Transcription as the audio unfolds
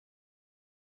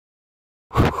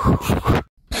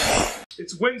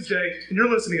It's Wednesday, and you're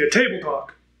listening to Table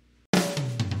Talk.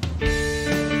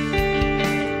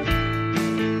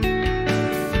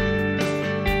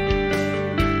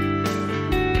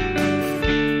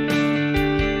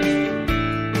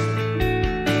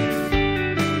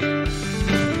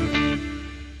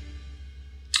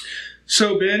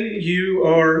 So, Ben, you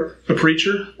are a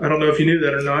preacher. I don't know if you knew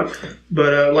that or not,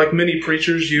 but like many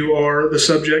preachers, you are the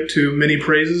subject to many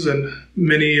praises and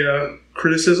many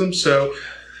criticisms. So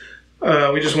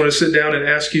we just want to sit down and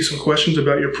ask you some questions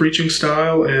about your preaching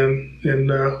style and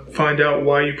find out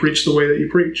why you preach the way that you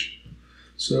preach.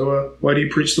 So why do you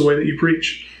preach the way that you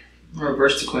preach? I'll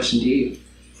reverse the question to you.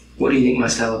 What do you think my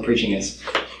style of preaching is?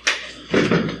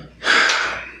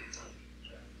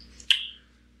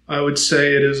 I would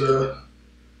say it is a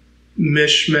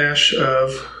mishmash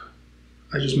of,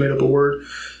 I just made up a word,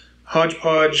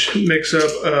 hodgepodge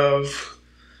mix-up of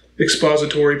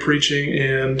expository preaching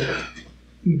and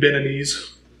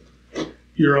Beninese,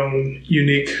 your own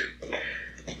unique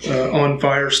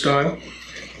on-fire style.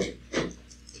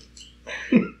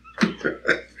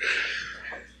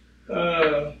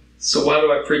 So why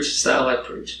do I preach the style I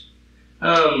preach?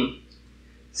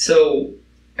 So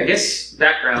I guess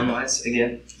background-wise,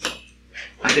 again,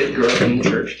 I didn't grow up in the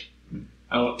church.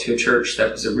 I went to a church that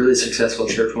was a really successful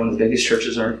church, one of the biggest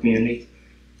churches in our community.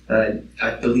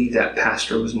 I believe that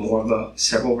pastor was more of a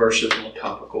several verses, more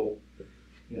topical.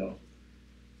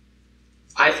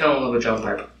 I fell in love with John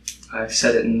Piper. I've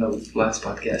said it in the last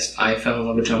podcast. I fell in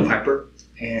love with John Piper,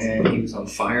 and he was on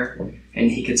fire,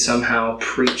 and he could somehow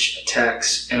preach a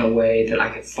text in a way that I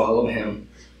could follow him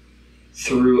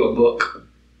through a book.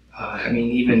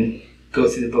 Even go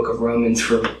through the book of Romans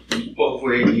for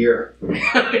over a year.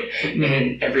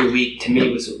 And every week to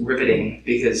me was riveting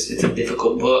because it's a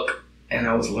difficult book, and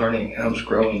I was learning and I was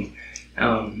growing.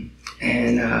 And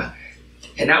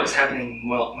that was happening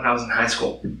when I was in high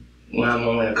school, when I'm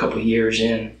only a couple of years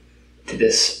in to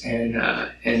this. And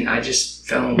I just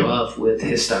fell in love with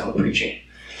his style of preaching.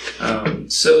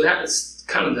 So that was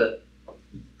kind of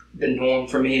the norm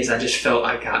for me, is I just felt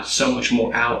I got so much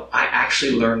more out. I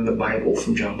actually learned the Bible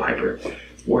from John Piper,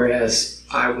 whereas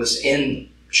I was in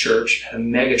church, a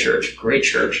mega church, great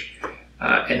church,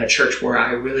 in a church where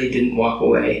I really didn't walk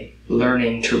away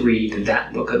learning to read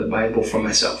that book of the Bible for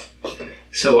myself.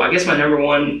 So I guess my number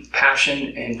one passion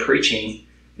in preaching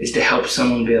is to help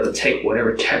someone be able to take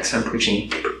whatever text I'm preaching,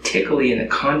 particularly in the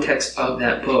context of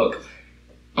that book,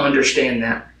 understand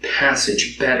that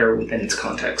passage better within its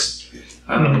context.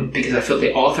 Because I feel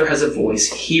the author has a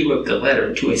voice. He wrote the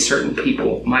letter to a certain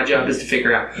people. My job is to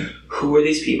figure out who are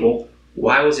these people,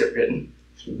 why was it written,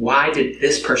 why did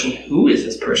this person, who is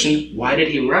this person, why did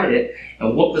he write it,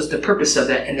 and what was the purpose of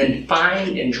that, and then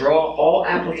find and draw all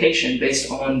application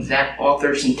based on that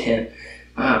author's intent.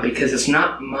 Because it's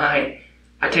not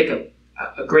I take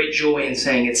a great joy in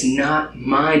saying it's not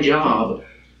my job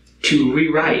to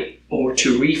rewrite or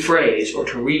to rephrase or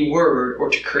to reword or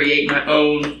to create my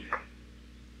own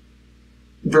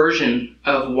version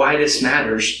of why this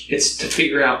matters. It's to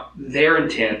figure out their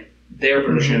intent, their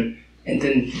version, and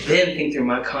then think through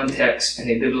my context in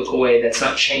a biblical way that's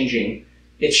not changing.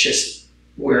 It's just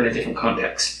we're in a different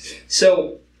context.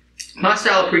 So my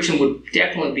style of preaching would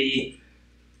definitely be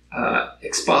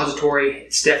expository.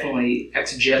 It's definitely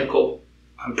exegetical.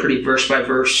 I'm pretty verse by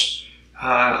verse.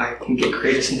 I can get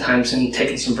creative sometimes in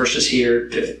taking some verses here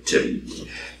to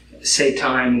save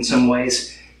time in some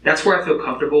ways. That's where I feel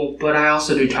comfortable, but I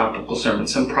also do topical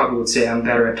sermons. Some probably would say I'm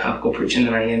better at topical preaching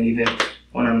than I am even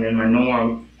when I'm in my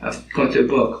norm of going through a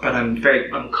book, but I'm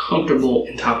very uncomfortable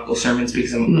in topical sermons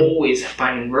because I'm always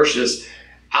finding verses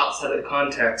outside of the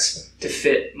context to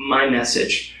fit my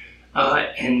message.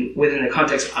 And within the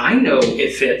context, I know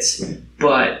it fits,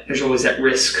 but there's always that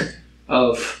risk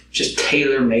of just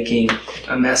tailor-making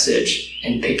a message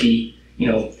and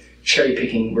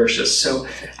cherry-picking verses. So,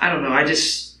 I don't know,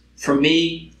 for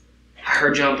me, I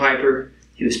heard John Piper.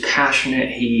 He was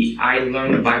passionate. I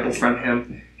learned the Bible from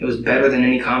him. It was better than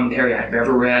any commentary I've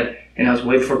ever read. And I was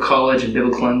way before college and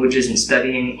biblical languages and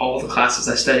studying all the classes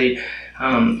I studied.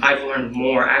 I've learned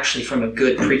more actually from a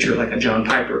good preacher like a John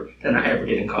Piper than I ever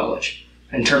did in college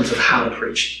in terms of how to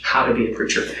preach, how to be a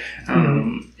preacher.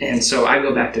 And so I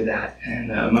go back to that. And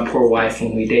my poor wife,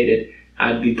 when we dated,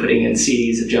 I'd be putting in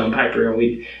CDs of John Piper,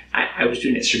 and I was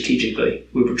doing it strategically.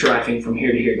 We were driving from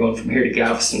here to here, going from here to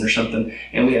Galveston or something,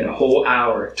 and we had a whole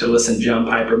hour to listen to John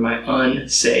Piper. My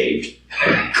unsaved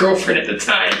girlfriend at the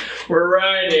time, we're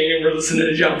riding and we're listening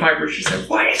to John Piper. She said,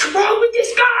 "What is wrong with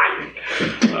this guy?"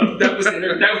 That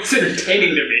was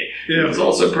entertaining to me. Yeah. It was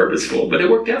also purposeful, but it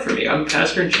worked out for me. I'm a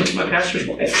pastor and she's my pastor's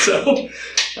wife, so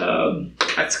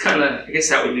That's kind of, I guess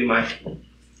that would be my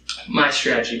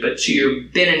strategy. But to your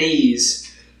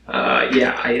Beninese, I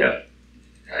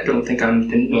don't think I'm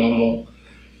the normal,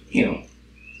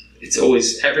 it's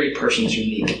always, every person's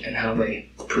unique in how they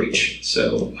preach.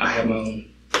 So I have my own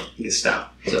style.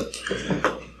 So.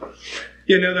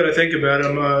 Yeah, now that I think about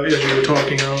him, as you were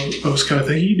talking, I was kind of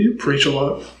thinking, you do preach a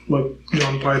lot, like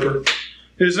John Piper.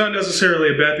 It's not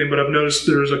necessarily a bad thing, but I've noticed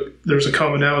there's a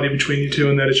commonality between you two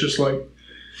in that it's just like,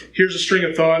 here's a string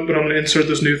of thought, but I'm going to insert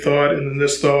this new thought and then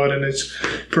this thought, and it's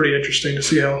pretty interesting to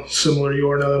see how similar you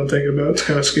are now that I'm thinking about it. It's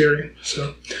kind of scary.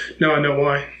 So now I know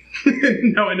why.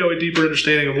 Now I know a deeper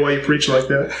understanding of why you preach like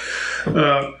that.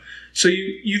 So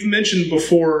you've mentioned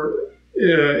before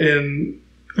in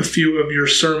a few of your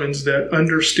sermons that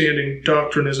understanding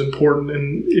doctrine is important,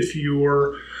 and if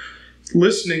you're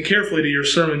listening carefully to your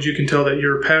sermons, you can tell that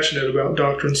you're passionate about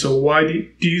doctrine. So why do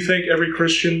you think every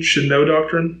Christian should know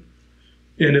doctrine?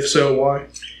 And if so, why?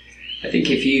 I think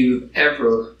if you've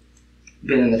ever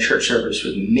been in the church service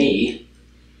with me,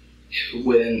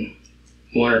 within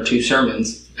one or two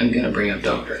sermons, I'm going to bring up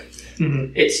doctrine.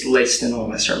 Mm-hmm. It's laced in all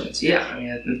my sermons. Yeah, I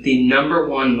mean, the number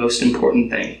one most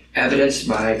important thing, evidenced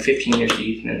by 15 years of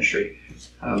youth ministry,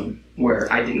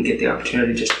 where I didn't get the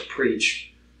opportunity just to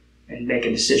preach and make a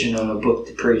decision on a book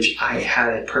to preach. I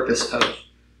had a purpose of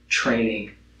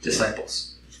training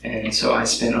disciples. And so I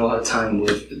spent a lot of time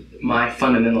with my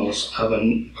fundamentals of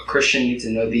a Christian needs to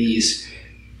know these.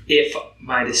 If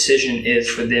my decision is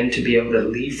for them to be able to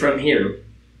leave from here,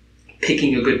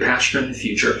 picking a good pastor in the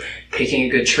future, picking a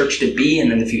good church to be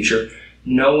in the future,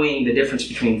 knowing the difference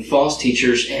between false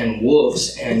teachers and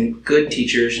wolves and good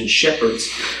teachers and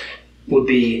shepherds would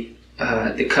be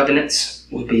the covenants,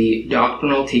 would be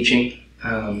doctrinal teaching,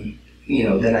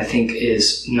 that I think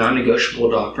is non-negotiable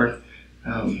doctrine.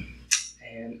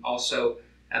 And also,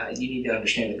 you need to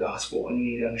understand the gospel, and you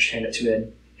need to understand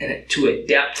it to a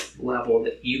depth level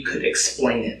that you could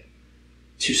explain it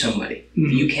to somebody. Mm-hmm.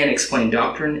 If you can't explain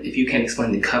doctrine, if you can't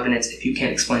explain the covenants, if you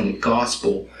can't explain the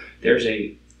gospel, there's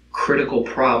a critical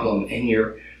problem in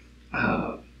your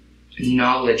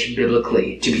knowledge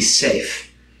biblically to be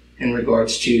safe in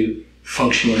regards to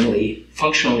functionally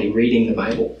reading the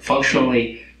Bible,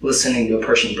 functionally listening to a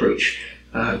person preach,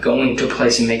 going to a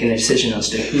place and making a decision as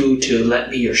to who to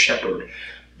let be your shepherd.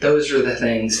 Those are the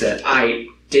things that I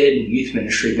did in youth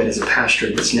ministry, but as a pastor,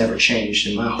 that's never changed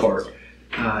in my heart.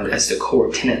 As the core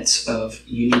tenets of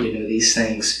you need to know these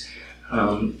things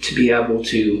to be able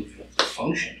to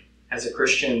function as a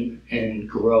Christian and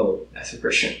grow as a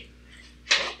Christian.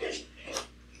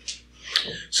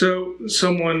 So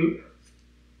someone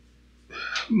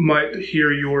might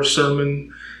hear your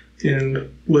sermon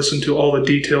and listen to all the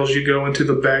details you go into,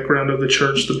 the background of the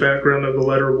church, the background of the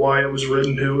letter, why it was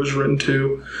written, who it was written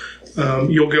to.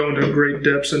 You'll go into great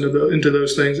depths into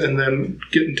those things and then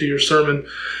get into your sermon.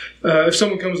 If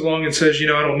someone comes along and says, I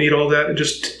don't need all that, and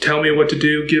just tell me what to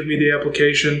do, give me the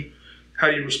application,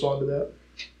 how do you respond to that?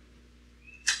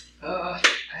 I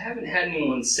haven't had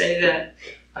anyone say that.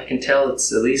 I can tell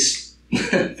it's the least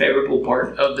favorable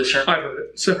part of the sermon. I've heard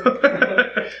it. So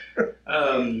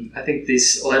I think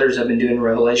these letters I've been doing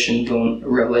Revelation going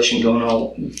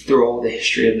all through all the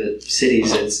history of the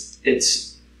cities,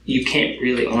 it's you can't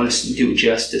really honestly do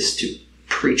justice to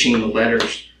preaching the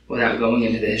letters without going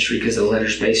into the history, because the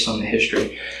letter's based on the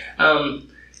history. I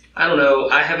don't know.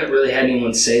 I haven't really had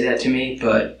anyone say that to me,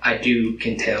 but I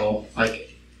can tell,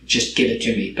 just give it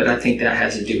to me. But I think that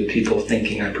has to do with people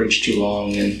thinking I preach too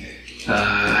long, and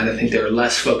I think they're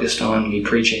less focused on me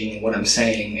preaching and what I'm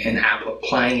saying and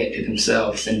applying it to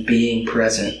themselves and being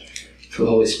present for the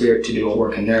Holy Spirit to do a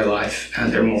work in their life.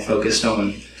 And they're more focused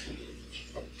on,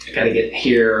 I got to get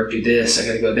here or do this, I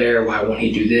got to go there, why won't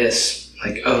he do this?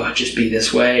 Just be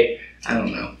this way. I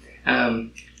don't know.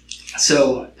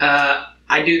 So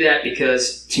I do that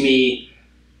because, to me,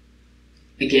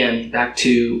 again, back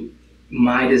to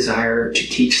my desire to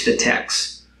teach the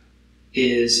text,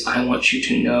 is I want you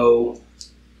to know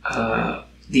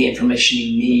the information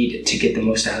you need to get the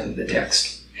most out of the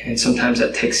text. And sometimes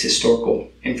that takes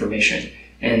historical information.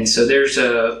 And so there's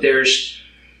an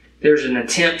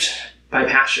attempt by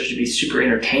pastors to be super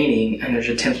entertaining, and there's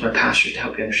attempts by pastors to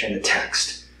help you understand the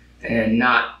text. And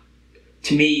not,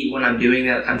 to me, when I'm doing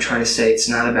that, I'm trying to say it's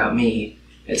not about me,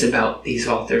 it's about these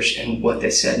authors and what they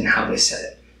said and how they said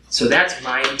it. So that's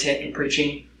my intent in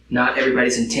preaching. Not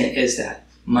everybody's intent is that.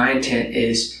 My intent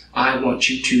is I want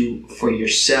you to, for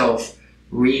yourself,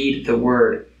 read the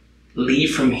Word.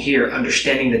 Leave from here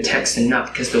understanding the text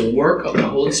enough, because the work of the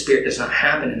Holy Spirit does not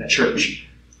happen in the church.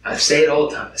 I say it all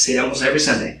the time. I say it almost every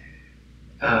Sunday.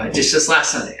 Just this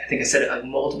last Sunday, I think I said it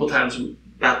multiple times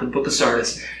about the book of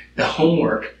Sardis, the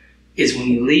homework is when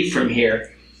you leave from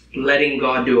here, letting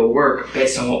God do a work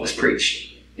based on what was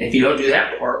preached. And if you don't do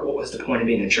that part, what was the point of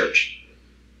being in church?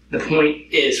 The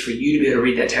point is for you to be able to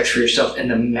read that text for yourself, and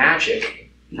the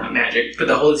magic, not magic, but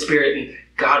the Holy Spirit and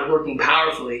God working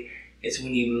powerfully is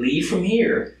when you leave from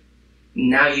here,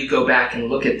 now you go back and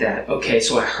look at that. Okay,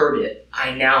 so I heard it.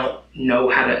 I now know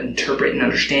how to interpret and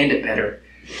understand it better.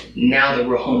 Now the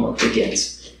real homework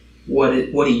begins. What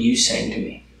are you saying to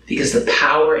me? Because the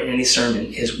power in any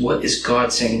sermon is, what is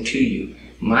God saying to you?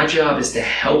 My job is to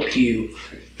help you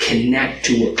connect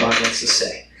to what God wants to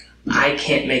say. I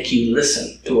can't make you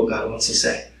listen to what God wants to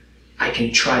say. I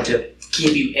can try to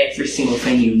give you every single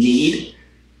thing you need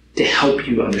to help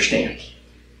you understand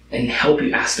and help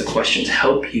you ask the questions,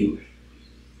 help you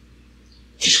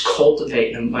just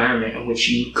cultivate an environment in which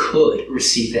you could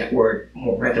receive that word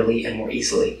more readily and more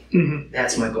easily. Mm-hmm.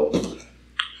 That's my goal.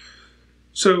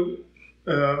 So,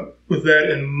 with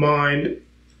that in mind,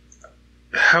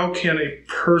 how can a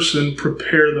person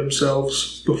prepare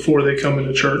themselves before they come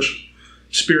into church,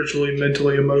 spiritually,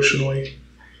 mentally, emotionally,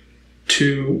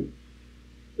 to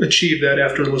achieve that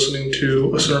after listening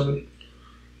to a sermon?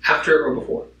 After or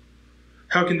before?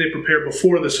 How can they prepare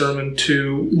before the sermon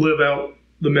to live out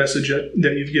the message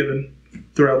that you've given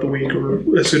throughout the week,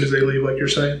 or as soon as they leave, like you're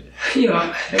saying?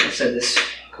 I think I've said this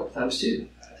a couple times too.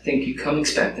 I think you come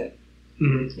expectant.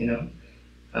 Mm-hmm.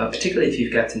 Particularly if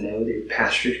you've got to know the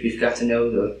pastor, if you've got to know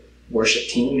the worship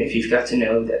team, if you've got to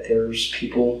know that there's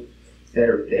people that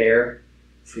are there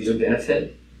for your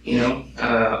benefit.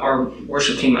 Our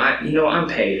worship team, I'm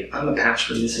paid. I'm a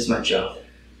pastor. This is my job.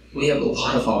 We have a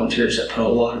lot of volunteers that put a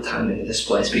lot of time into this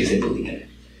place because they believe in it.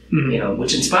 Mm-hmm.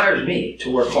 Which inspires me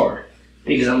to work hard,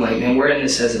 because I'm like, man, we're in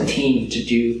this as a team to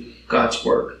do God's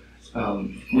work,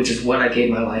 which is what I gave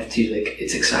my life to. Like,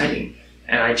 it's exciting.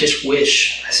 And I just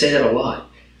wish, I say that a lot,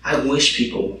 I wish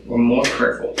people were more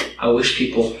prayerful. I wish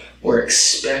people were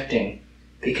expecting,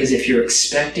 because if you're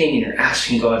expecting and you're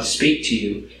asking God to speak to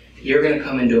you, you're going to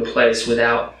come into a place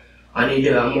without,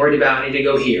 I'm worried about, I need to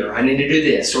go here, I need to do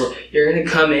this, or you're going to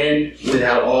come in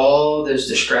without all those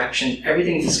distractions,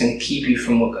 everything that's going to keep you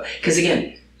from what God, because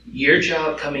again, your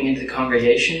job coming into the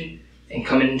congregation and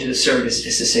coming into the service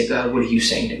is to say, God, what are you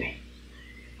saying to me?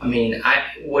 I mean,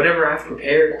 whatever I've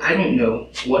prepared, I don't know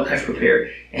what I've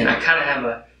prepared, and I kind of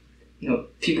have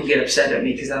people get upset at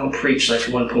me because I don't preach like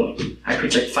one point. I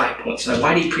preach like 5 points. Like,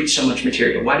 why do you preach so much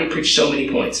material? Why do you preach so many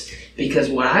points? Because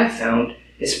what I've found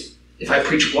is, if I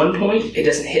preach 1 point, it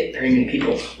doesn't hit very many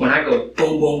people. When I go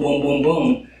boom, boom, boom, boom,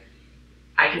 boom,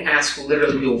 I can ask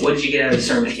literally people, what did you get out of the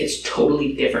sermon? It's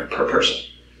totally different per person.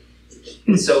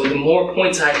 And so the more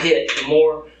points I hit, the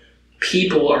more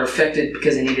people are affected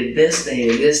because they needed this, they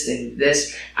needed this, they needed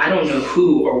this. I don't know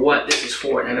who or what this is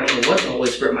for, and I don't know what the Holy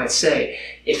Spirit might say.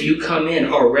 If you come in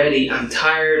already, I'm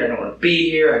tired, I don't want to be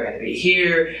here, I got to be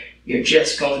here, you're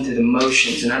just going through the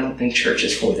motions, and I don't think church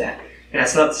is for that. And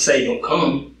that's not to say don't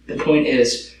come. The point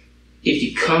is, if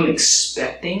you come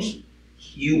expecting,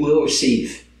 you will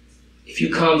receive. If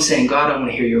you come saying, God, I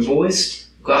want to hear your voice,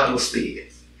 God will speak.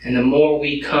 And the more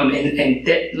we come, and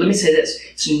let me say this,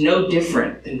 it's no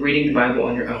different than reading the Bible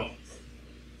on your own.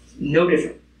 No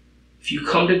different. If you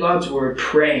come to God's Word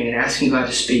praying and asking God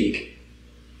to speak,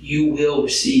 you will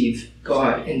receive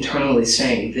God internally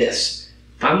saying this.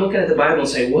 If I'm looking at the Bible and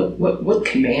say, what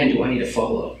command do I need to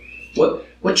follow?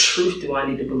 What truth do I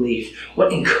need to believe?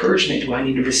 What encouragement do I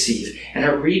need to receive? And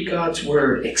I read God's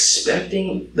Word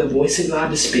expecting the voice of God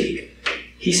to speak.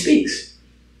 He speaks.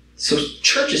 So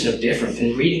church is no different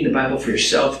than reading the Bible for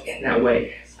yourself in that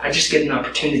way. I just get an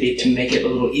opportunity to make it a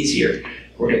little easier,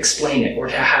 or to explain it, or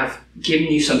to have given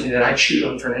you something that I chewed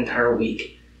on for an entire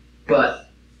week. But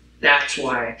that's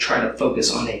why I try to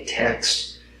focus on a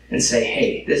text and say,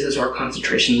 hey, this is our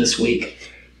concentration this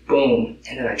week. Boom.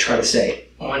 And then I try to say,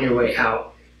 on your way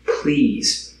out,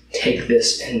 please take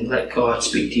this and let God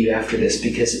speak to you after this,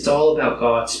 because it's all about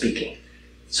God speaking.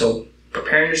 So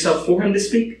preparing yourself for Him to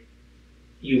speak,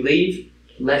 you leave,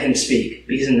 let Him speak.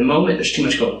 Because in the moment, there's too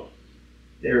much going on.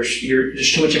 There's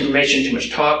too much information, too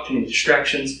much talk, too many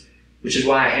distractions, which is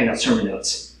why I hand out sermon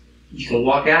notes. You can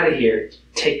walk out of here,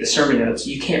 take the sermon notes.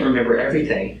 You can't remember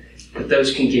everything, but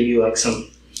those can give you like some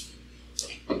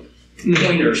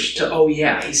pointers to, oh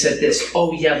yeah, he said this.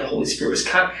 Oh yeah, the Holy Spirit was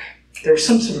there was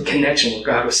some sort of connection where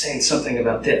God was saying something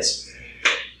about this.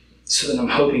 So then I'm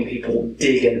hoping people will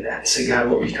dig into that and say, God,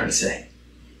 what were you trying to say?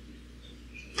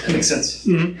 That makes sense.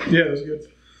 Mm-hmm. Yeah, that's good.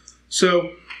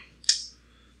 So,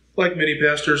 like many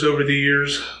pastors over the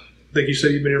years, I think you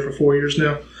said you've been here for 4 years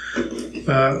now,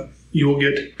 you will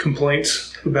get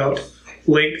complaints about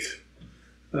length,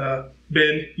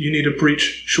 Ben, you need to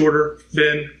preach shorter.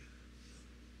 Ben,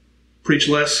 preach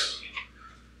less.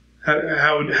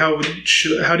 How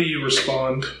do you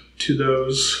respond to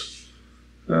those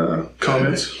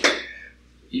comments?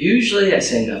 Usually I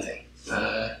say nothing.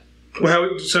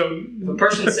 If a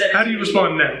person said how do you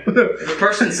respond now? If a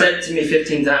person said it to me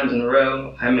 15 times in a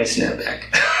row, I may snap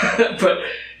back. But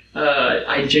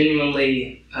I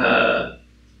genuinely, I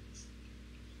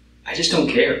just don't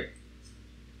care.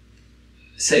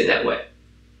 Say it that way.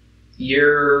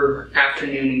 Your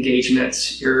afternoon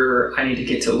engagements, I need to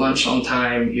get to lunch on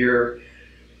time,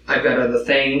 I've got other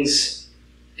things.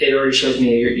 It already shows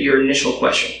me your initial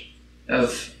question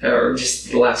or just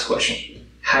the last question.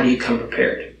 How do you come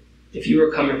prepared? If you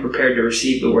were coming prepared to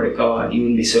receive the Word of God, you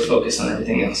wouldn't be so focused on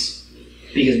everything else.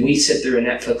 Because we sit through a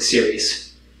Netflix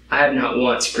series. I have not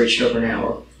once preached over an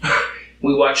hour.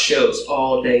 We watch shows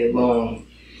all day long.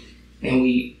 And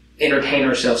we entertain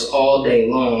ourselves all day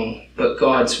long. But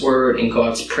God's Word and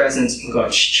God's presence and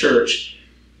God's church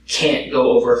can't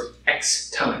go over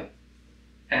X time.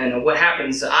 And what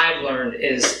happens, I've learned,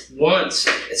 is once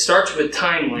it starts with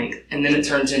time length, and then it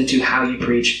turns into how you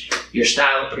preach, your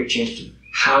style of preaching,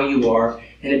 how you are,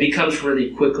 and it becomes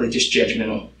really quickly just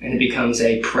judgmental, and it becomes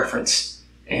a preference.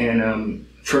 And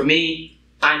for me,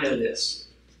 I know this.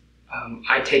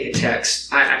 I take a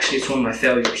text. Actually, it's one of my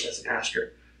failures as a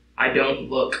pastor. I don't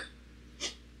look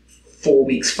 4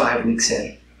 weeks, 5 weeks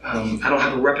in. I don't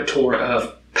have a repertoire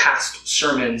of past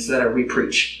sermons that I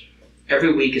repreach.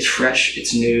 Every week is fresh,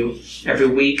 it's new. Every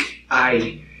week,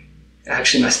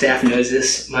 actually my staff knows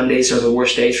this, Mondays are the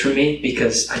worst days for me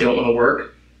because I don't want to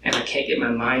work and I can't get my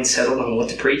mind settled on what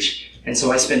to preach. And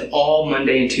so I spend all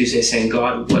Monday and Tuesday saying,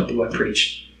 God, what do I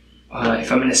preach?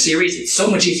 If I'm in a series, it's so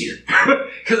much easier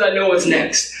because I know what's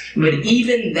next. But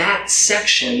even that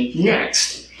section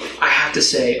next, I have to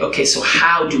say, okay, so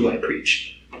how do I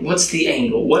preach? What's the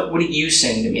angle? What are you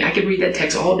saying to me? I could read that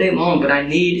text all day long, but I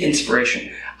need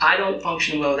inspiration. I don't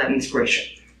function well with that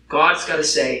inspiration. God's got to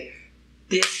say,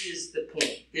 this is the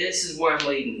point. This is where I'm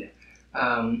leading you.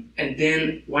 And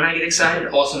then when I get excited,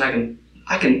 all of a sudden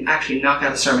I can actually knock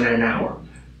out a sermon in an hour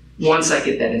once I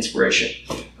get that inspiration.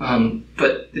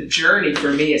 But the journey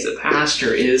for me as a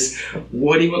pastor is,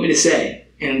 what do you want me to say?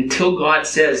 And until God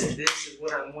says, this is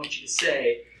what I want you to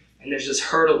say, and there's this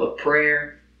hurdle of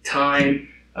prayer, time,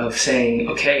 of saying,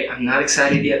 okay, I'm not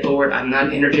excited yet, Lord. I'm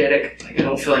not energetic. I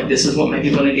don't feel like this is what my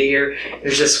people need to hear.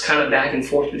 There's just kind of back and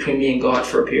forth between me and God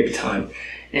for a period of time.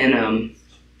 And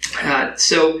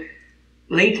so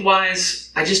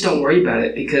lengthwise, I just don't worry about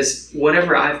it because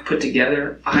whatever I've put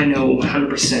together, I know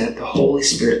 100% the Holy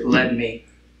Spirit led me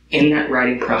in that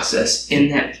writing process, in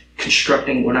that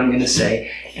constructing what I'm going to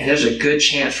say. And there's a good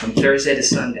chance from Thursday to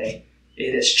Sunday,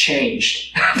 it has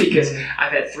changed because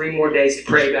I've had 3 more days to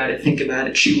pray about it, think about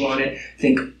it, chew on it,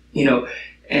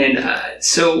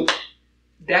 so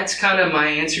that's kind of my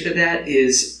answer to that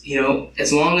is,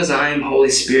 as long as I'm Holy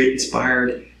Spirit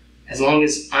inspired, as long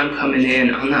as I'm coming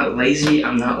in, I'm not lazy,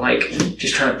 I'm not like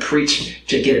just trying to preach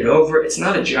to get it over. It's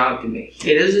not a job to me.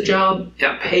 It is a job,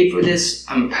 I paid for this,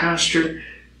 I'm a pastor,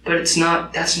 but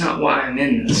that's not why I'm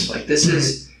in this. Like this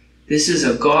is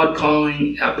a God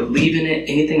calling. I believe in it.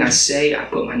 Anything I say, I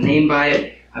put my name by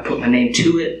it. I put my name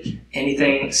to it.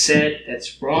 Anything said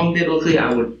that's wrong biblically,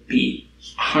 I would be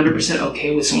 100%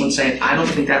 okay with someone saying, I don't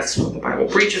think that's what the Bible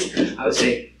preaches. I would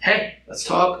say, hey, let's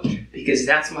talk, because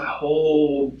that's my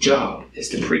whole job, is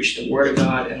to preach the Word of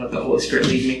God and let the Holy Spirit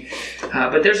lead me.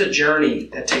 But there's a journey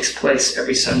that takes place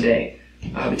every Sunday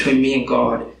between me and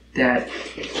God, that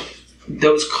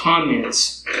those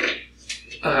comments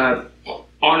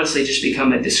honestly just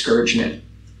become a discouragement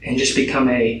and just become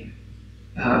a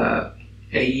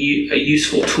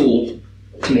useful tool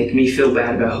to make me feel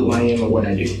bad about who I am or what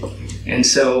I do. And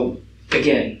so,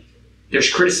 again,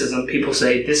 there's criticism. People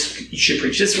say, you should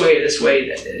preach this way or this way.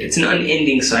 It's an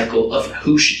unending cycle of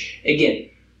who should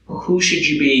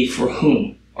you be, for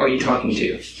whom are you talking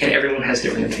to? And everyone has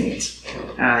different opinions.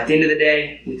 At the end of the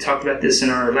day, we talked about this in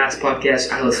our last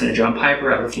podcast. I listen to John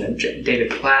Piper. I listen to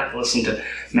David Platt. I listen to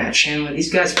Matt Chandler.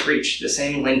 These guys preach the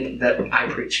same length that I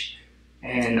preach.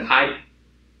 And I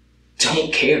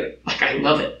don't care. Like, I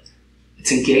love it.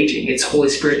 It's engaging. It's Holy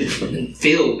Spirit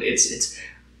filled.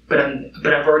 But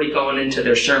I've already gone into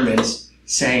their sermons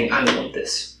saying, I want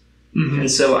this. Mm-hmm.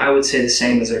 And so I would say the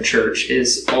same as our church,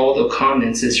 is all the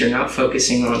comments is you're not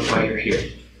focusing on why you're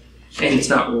here. And it's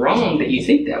not wrong that you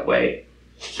think that way,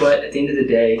 but at the end of the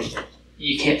day,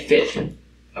 you can't fit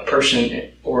a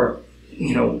person or,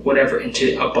 whatever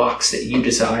into a box that you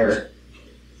desire.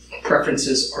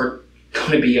 Preferences are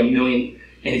going to be a million,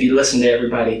 and if you listen to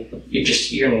everybody,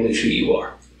 you're going to lose who you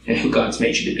are and who God's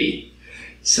made you to be.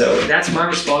 So that's my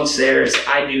response there is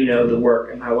I do know the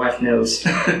work, and my wife knows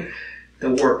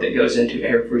the work that goes into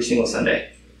every single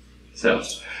Sunday. So,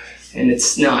 and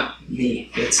it's not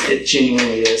me. It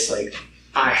genuinely is like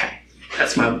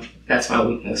that's my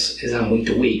weakness is I'm week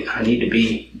to week. I need to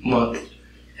be month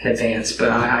in advance, but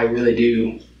I really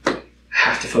do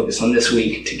have to focus on this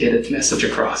week to get a message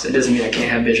across. It doesn't mean I can't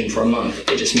have vision for a month.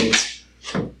 It just means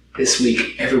this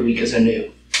week, every week is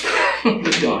anew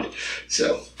with God.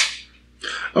 So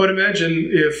I would imagine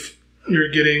if you're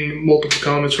getting multiple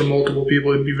comments from multiple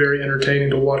people, it'd be very entertaining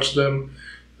to watch them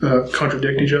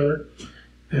contradict each other.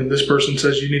 And this person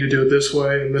says you need to do it this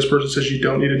way, and this person says you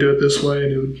don't need to do it this way,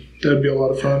 and that'd be a lot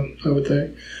of fun, I would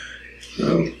think.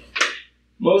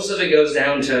 Most of it goes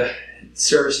down to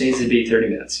service needs to be 30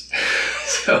 minutes.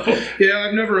 So yeah,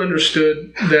 I've never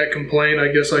understood that complaint. I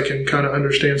guess I can kind of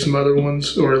understand some other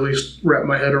ones, or at least wrap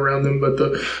my head around them. But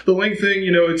the length thing,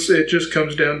 it just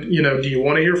comes down, do you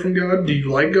want to hear from God? Do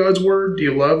you like God's word? Do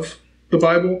you love the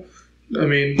Bible? I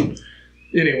mean,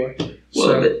 anyway.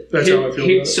 Well, so that's how I feel about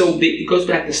it. So it goes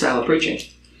back to style of preaching.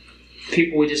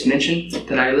 People we just mentioned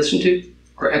that I listen to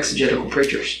are exegetical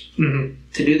preachers. Mm-hmm.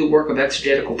 To do the work of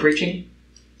exegetical preaching,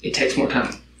 it takes more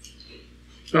time.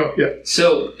 Oh, yeah.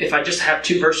 So if I just have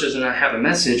 2 verses and I have a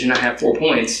message and I have 4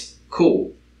 points,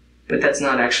 cool. But that's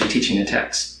not actually teaching a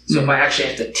text. So if I actually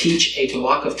have to teach a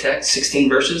block of text, 16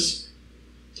 verses,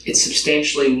 it's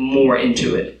substantially more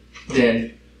into it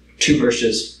than 2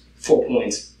 verses, 4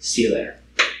 points, see you later.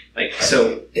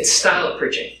 So it's style of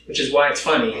preaching, which is why it's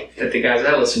funny that the guys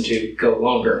I listen to go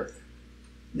longer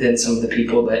than some of the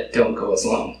people that don't go as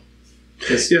long.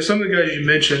 Yeah, some of the guys you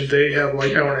mentioned, they have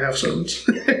like hour and a half sermons.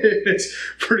 It's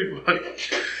pretty funny.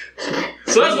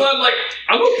 So that's why I'm like,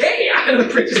 I'm okay. I haven't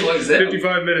preached as long as that.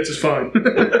 55 minutes is fine.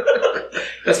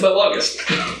 That's my longest.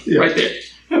 Yeah. Right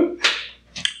there.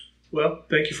 Well,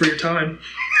 thank you for your time.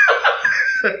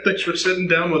 Thanks for sitting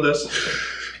down with us.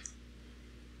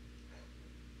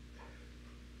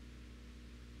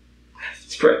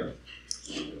 Let's pray.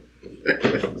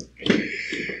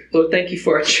 Lord, thank you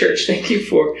for our church. Thank you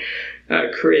for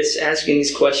Chris asking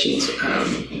these questions.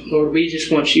 Lord, we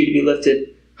just want you to be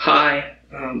lifted high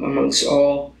amongst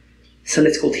all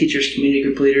Sunday school teachers, community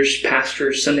group leaders,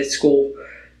 pastors, Sunday school,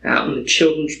 out in the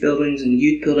children's buildings and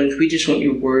youth buildings. We just want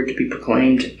your word to be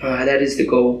proclaimed. That is the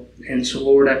goal. And so,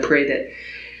 Lord, I pray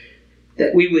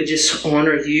that we would just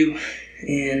honor you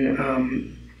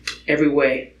in every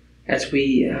way as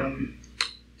we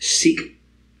seek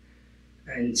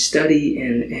and study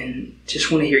and just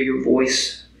want to hear your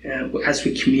voice as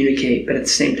we communicate, but at the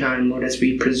same time, Lord, as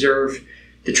we preserve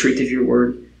the truth of your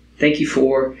word. Thank you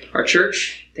for our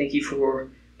church. Thank you for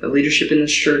the leadership in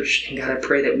this church. And God, I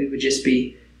pray that we would just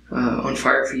be on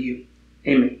fire for you.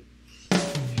 Amen.